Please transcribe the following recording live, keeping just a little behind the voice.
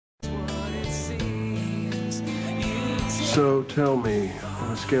So tell me,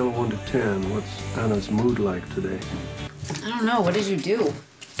 on a scale of 1 to 10, what's Anna's mood like today? I don't know. What did you do?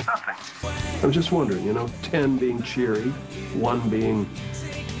 Nothing. I'm just wondering, 10 being cheery, 1 being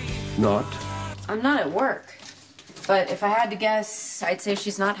not. I'm not at work. But if I had to guess, I'd say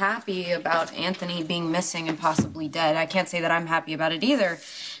she's not happy about Anthony being missing and possibly dead. I can't say that I'm happy about it either,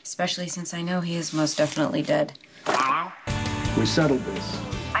 especially since I know he is most definitely dead. We settled this.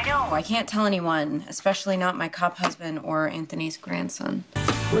 I know. I can't tell anyone, especially not my cop husband or Anthony's grandson.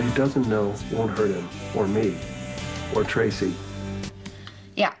 What he doesn't know won't hurt him, or me, or Tracy.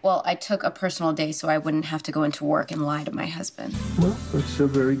 Yeah, well, I took a personal day so I wouldn't have to go into work and lie to my husband. Well, that's a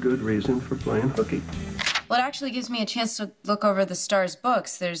very good reason for playing hooky. Well, it actually gives me a chance to look over the Star's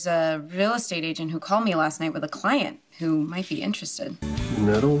books. There's a real estate agent who called me last night with a client who might be interested.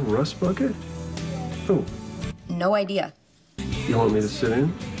 Metal rust bucket? Who? No idea. You want me to sit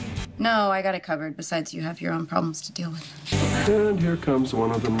in? No, I got it covered. Besides, you have your own problems to deal with. And here comes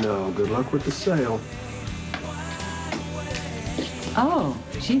one of them now. Good luck with the sale. Oh,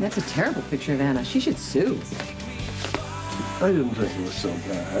 gee, that's a terrible picture of Anna. She should sue. I didn't think it was so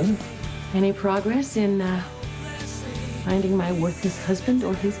bad. Any progress in finding my worthless husband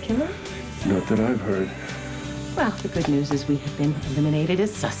or his killer? Not that I've heard. Well, the good news is we have been eliminated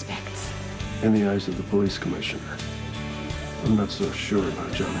as suspects. In the eyes of the police commissioner. I'm not so sure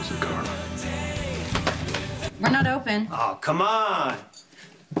about Johnny Zakara. We're not open. Oh, come on.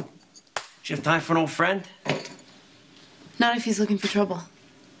 Do you have time for an old friend? Not if he's looking for trouble.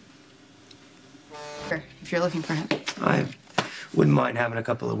 If you're looking for him. I wouldn't mind having a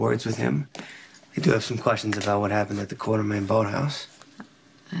couple of words with him. I do have some questions about what happened at the Quartermain boathouse.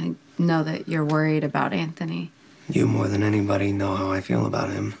 I know that you're worried about Anthony. You more than anybody know how I feel about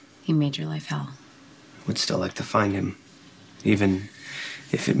him. He made your life hell. Would still like to find him, even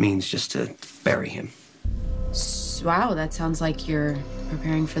if it means just to bury him. Wow, that sounds like you're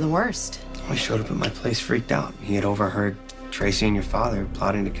preparing for the worst. I showed up at my place freaked out. He had overheard Tracy and your father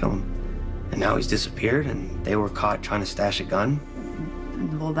plotting to kill him. And now he's disappeared, and they were caught trying to stash a gun.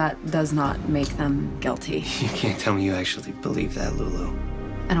 Well, that does not make them guilty. You can't tell me you actually believe that, Lulu.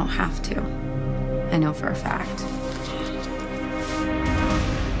 I don't have to. I know for a fact.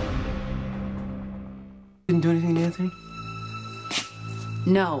 Didn't do anything to Anthony?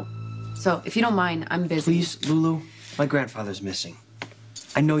 No. So, if you don't mind, I'm busy. Please, Lulu, my grandfather's missing.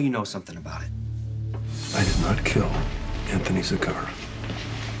 I know you know something about it. I did not kill Anthony Zakara.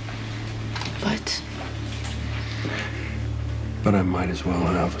 But I might as well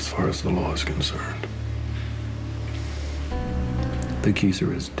have as far as the law is concerned. The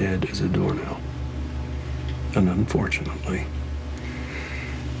geezer is dead as a doornail. And unfortunately,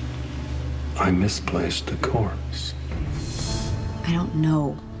 I misplaced the corpse. I don't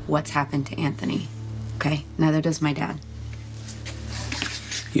know what's happened to Anthony, okay? Neither does my dad.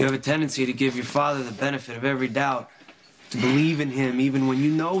 You have a tendency to give your father the benefit of every doubt, to believe in him even when you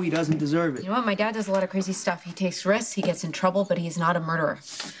know he doesn't deserve it. You know what? My dad does a lot of crazy stuff. He takes risks, he gets in trouble, but he's not a murderer.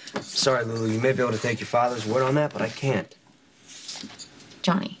 Sorry, Lulu, you may be able to take your father's word on that, but I can't.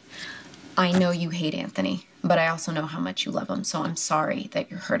 Johnny, I know you hate Anthony, but I also know how much you love him, so I'm sorry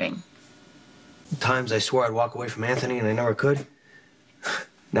that you're hurting. Times I swore I'd walk away from Anthony and I never could.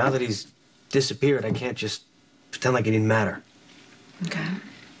 Now that he's disappeared, I can't just pretend like it didn't matter. Okay.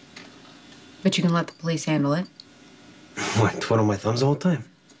 But you can let the police handle it. What, twiddle my thumbs the whole time?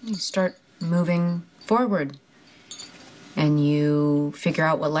 You start moving forward. And you figure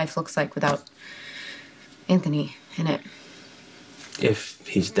out what life looks like without Anthony in it. If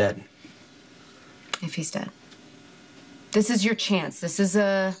he's dead. If he's dead. This is your chance. This is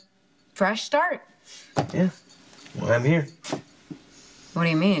a fresh start. Yeah. Well, I'm here. What do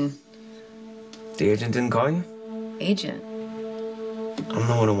you mean? The agent didn't call you? Agent? I'm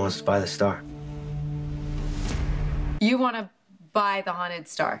the one who wants to buy the Star. You want to buy the Haunted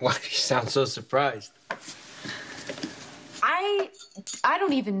Star? Why do you sound so surprised? I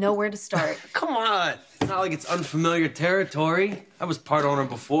don't even know where to start. Come on. It's not like it's unfamiliar territory. I was part owner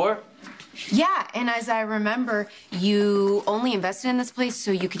before. Yeah, and as I remember, you only invested in this place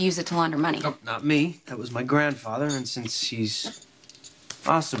so you could use it to launder money. Oh, not me. That was my grandfather, and since he's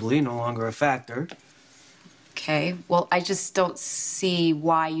possibly no longer a factor. Okay, well, I just don't see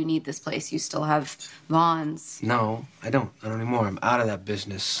why you need this place. You still have Vaughn's. No, I don't. Not anymore. I'm out of that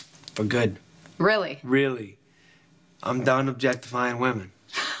business. For good. Really? Really. I'm done objectifying women.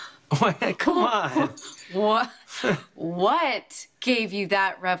 Come on. What? What gave you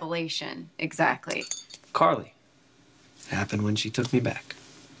that revelation exactly? Carly. It happened when she took me back.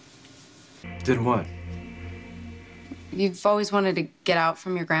 Did what? You've always wanted to get out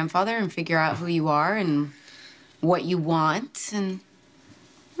from your grandfather and figure out who you are, and, well, you found out. What? What are you talking about? What are you talking about? What? What gave you that revelation exactly? Carly. It happened when she took me back. Did what? You've always wanted to get out from your grandfather and figure out who you are, and what you want, and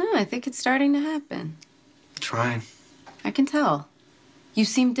I think it's starting to happen. Trying. I can tell. You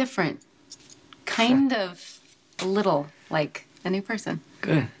seem different. Kind of a little like a new person.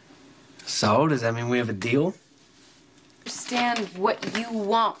 Good. So, does that mean we have a deal? Understand what you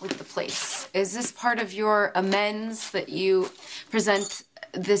want with the place. Is this part of your amends that you present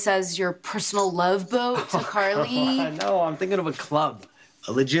this as your personal love boat to Carly? No, I'm thinking of a club.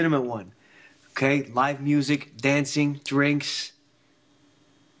 A legitimate one. Okay? Live music, dancing, drinks.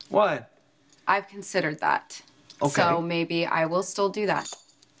 What? I've considered that. Okay. So maybe I will still do that.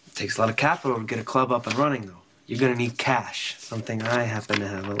 It takes a lot of capital to get a club up and running, though. You're gonna need cash. Something I happen to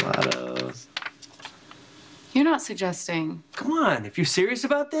have a lot of. You're not suggesting. Come on, if you're serious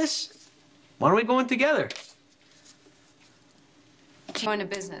about this, why don't we go in together? Go into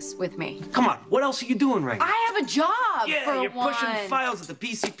business with me. Come on, what else are you doing right now? I have a job Yeah, you're pushing files at the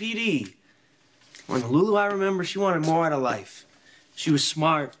PCPD. When Lulu, I remember, she wanted more out of life. She was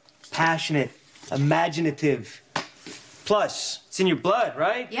smart, passionate, imaginative. Plus, it's in your blood,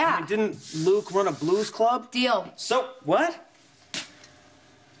 right? Yeah. I mean, didn't Luke run a blues club? Deal. So, what?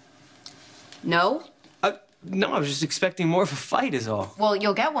 No? No, I was just expecting more of a fight is all. Well,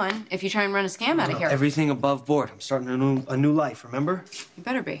 you'll get one if you try and run a scam out of here. Everything above board. I'm starting a new life, remember? You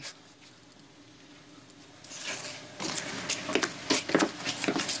better be.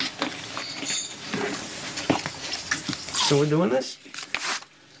 So we're doing this?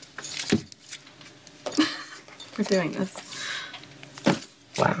 We're doing this.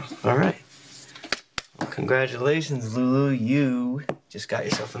 Wow, all right. Well, congratulations, Lulu. You just got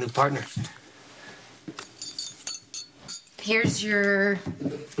yourself a new partner. Here's your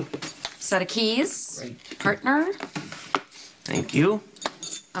set of keys. Great. Partner. Thank you.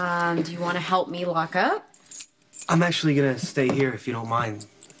 Do you want to help me lock up? I'm actually gonna stay here if you don't mind.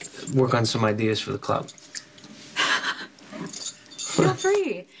 Work on some ideas for the club. Feel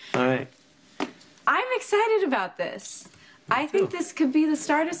free. All right. I'm excited about this. I think this could be the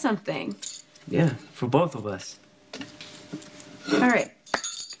start of something. Yeah, for both of us. All right.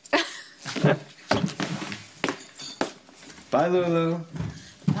 Bye, Lulu.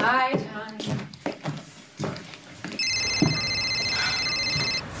 Hi, Johnny.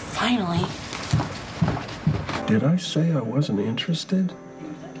 Finally. Did I say I wasn't interested?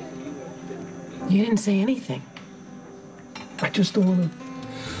 You didn't say anything. I just don't want to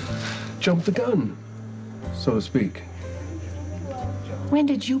jump the gun, so to speak. When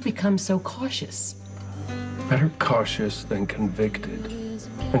did you become so cautious? Better cautious than convicted.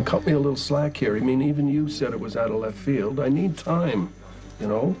 And cut me a little slack here. I mean, even you said it was out of left field. I need time, you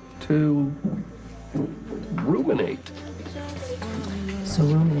know, to ruminate. So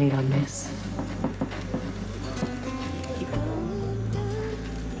ruminate on this.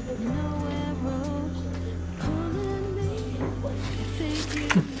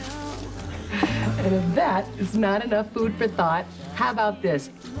 And if that is not enough food for thought, how about this?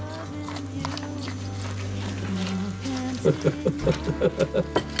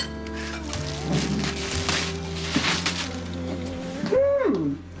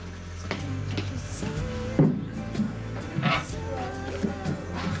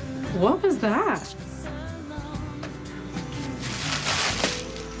 What was that?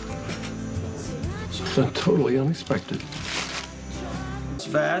 Totally unexpected. It's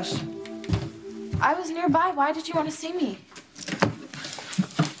fast. I was nearby. Why did you want to see me?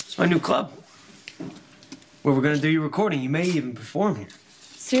 It's my new club. Where we're gonna do your recording. You may even perform here.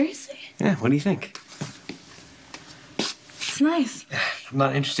 Seriously? Yeah, what do you think? It's nice. I'm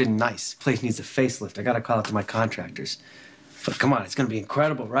not interested in nice. Place needs a facelift. I gotta call out to my contractors. But come on, it's gonna be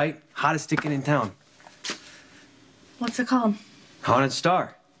incredible, right? Hottest ticket in town. What's it called? Haunted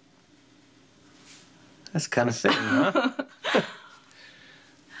Star. That's kind of fitting, huh?